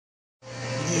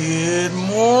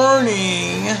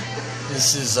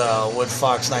This is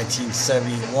Woodfox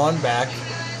 1971 back.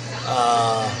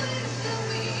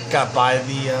 Got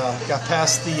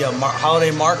past the holiday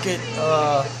market.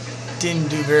 Didn't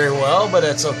do very well, but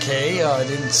that's okay. I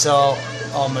didn't sell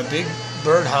all my big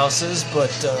bird houses,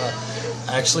 but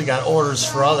I actually got orders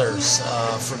for others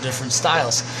for different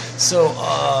styles. So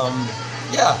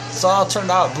yeah, so it all turned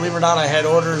out. Believe it or not, I had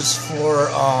orders for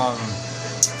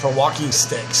walking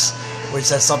sticks, which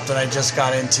that's something I just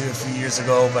got into a few years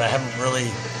ago, but I haven't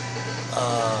really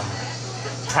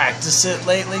practiced it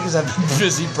lately because I've been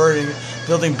busy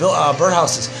building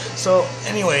birdhouses. So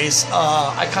anyways,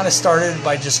 I kind of started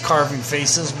by just carving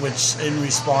faces, which in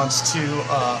response to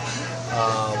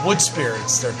wood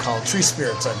spirits, they're called tree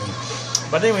spirits, I mean.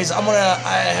 But anyways, I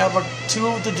have a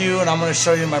tool to do, and I'm going to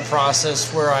show you my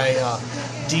process where I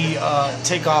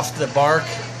take off the bark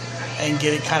and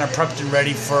get it kind of prepped and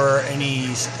ready for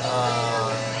any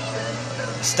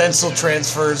stencil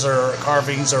transfers or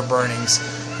carvings or burnings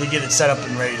to get it set up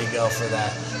and ready to go for that.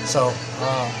 So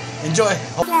enjoy.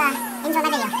 Enjoy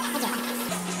my video. Thank you.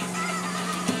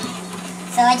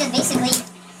 So I just basically,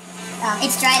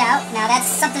 it's dried out. Now that's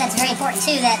something that's very important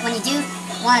too, that when you do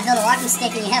want to build a walking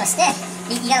stick and you have a stick,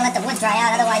 you gotta let the wood dry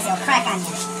out, otherwise it'll crack on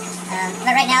you.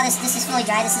 But right now this is fully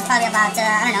dry. This is probably about,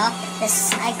 I don't know,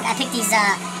 I picked these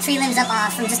tree limbs up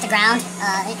from just the ground,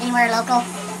 anywhere local,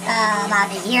 about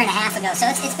a year and a half ago. So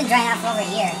it's been drying out for over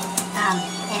a year.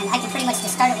 And I can pretty much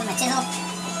just start it with my chisel,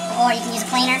 or you can use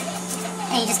a planer,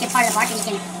 and you just get part of the bark and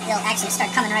it'll actually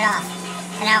start coming right off.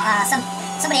 And now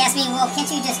somebody asked me, well,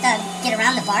 can't you just get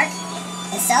around the bark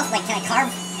itself? Like, can I carve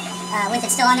with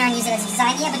it still on there and use it as a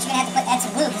design? Yeah, but you're gonna have to add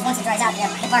some glue, because once it dries out, the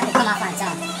bark will come off on its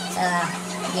own. So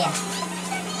yeah.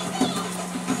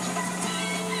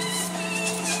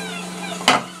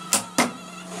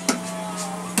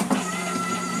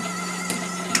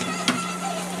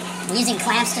 I'm using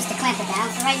clamps just to clamp it down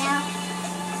for right now.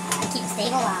 Keep it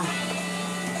stable while I'm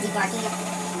debarking it.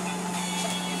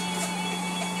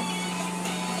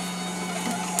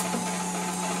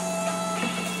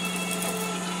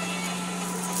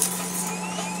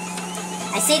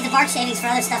 I save the bark shavings for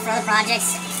other stuff, for other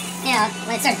projects. You know,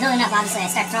 when it starts building up, obviously I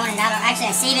start throwing it out. Or actually,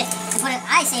 I save it and put it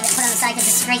on the side because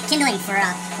it's great kindling for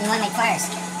when you want to make fires.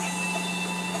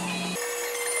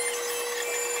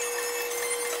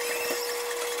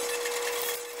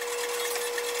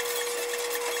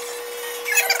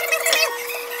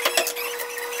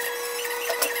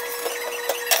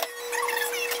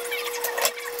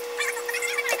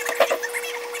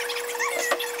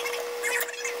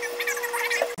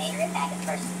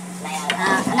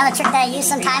 Another trick that I use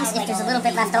sometimes, if there's a little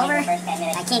bit left over,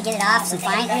 I can't get it off, some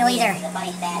fine oil either. Let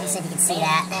me see if you can see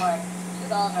that.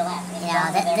 You know,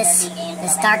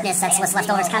 this darkness, that's what's left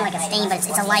over. It's kind of like a stain, but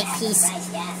it's a light piece of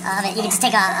it. You can just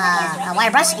take a wire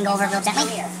brush and go over it real gently.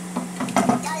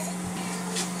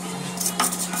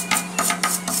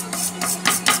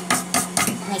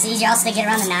 Makes it easier also to get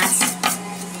around the knots.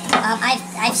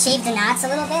 I've shaved the knots a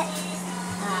little bit.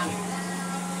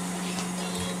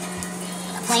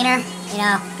 A planer. You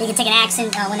know, you can take an axe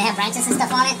and when they have branches and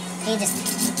stuff on it, you can just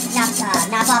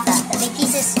knock off the big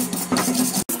pieces.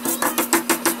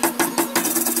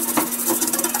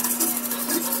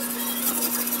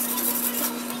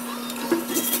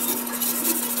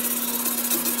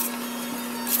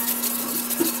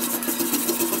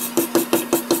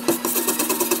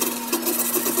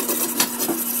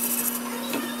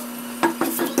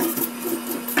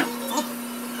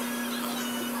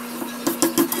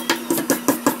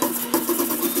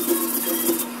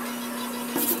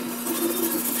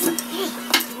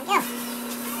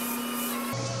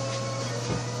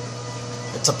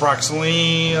 It's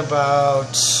approximately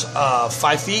about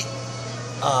 5 feet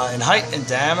in height and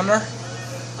diameter.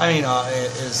 I mean,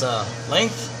 is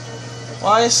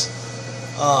length-wise.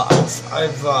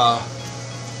 I've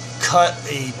cut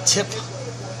a tip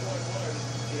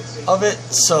of it,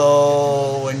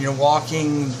 so when you're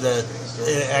walking,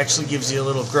 it actually gives you a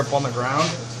little grip on the ground.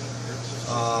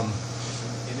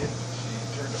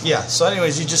 Yeah. So,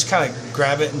 anyways, you just kind of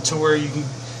grab it into where you can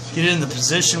get it in the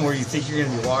position where you think you're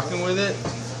going to be walking with it.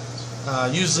 I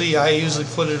usually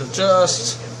put it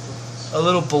just a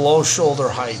little below shoulder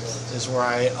height is where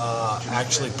I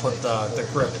actually put the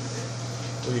grip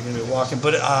where you're going to be walking.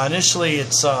 But initially,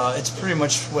 it's pretty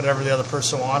much whatever the other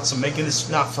person wants. I'm making this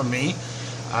not for me.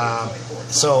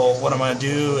 So what I'm going to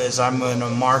do is I'm going to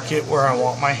mark it where I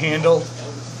want my handle,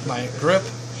 my grip,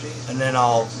 and then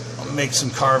I'll make some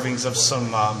carvings of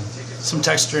some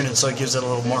texture in it, so it gives it a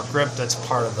little more grip. That's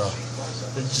part of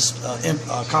it just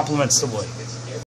complements the wood.